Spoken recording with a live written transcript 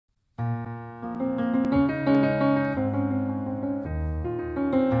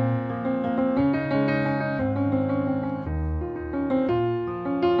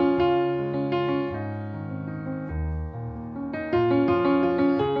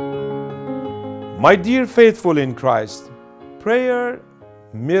My dear faithful in Christ, prayer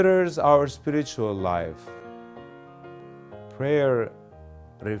mirrors our spiritual life. Prayer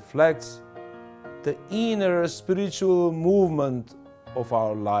reflects the inner spiritual movement of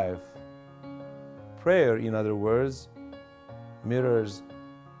our life. Prayer, in other words, mirrors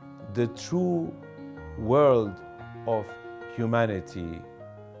the true world of humanity.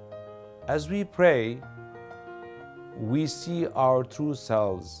 As we pray, we see our true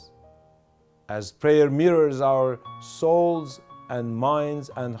selves. As prayer mirrors our souls and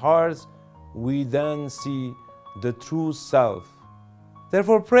minds and hearts, we then see the true self.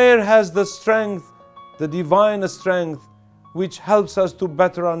 Therefore, prayer has the strength, the divine strength, which helps us to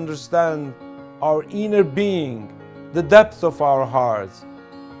better understand our inner being, the depth of our hearts.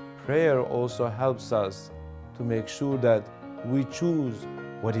 Prayer also helps us to make sure that we choose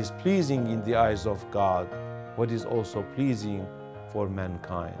what is pleasing in the eyes of God, what is also pleasing for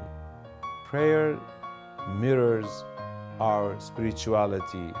mankind. Prayer mirrors our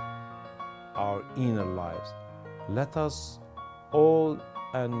spirituality, our inner lives. Let us all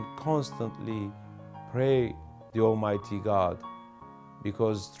and constantly pray the Almighty God,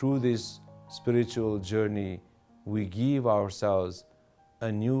 because through this spiritual journey we give ourselves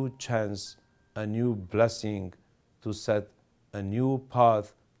a new chance, a new blessing to set a new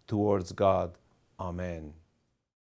path towards God. Amen.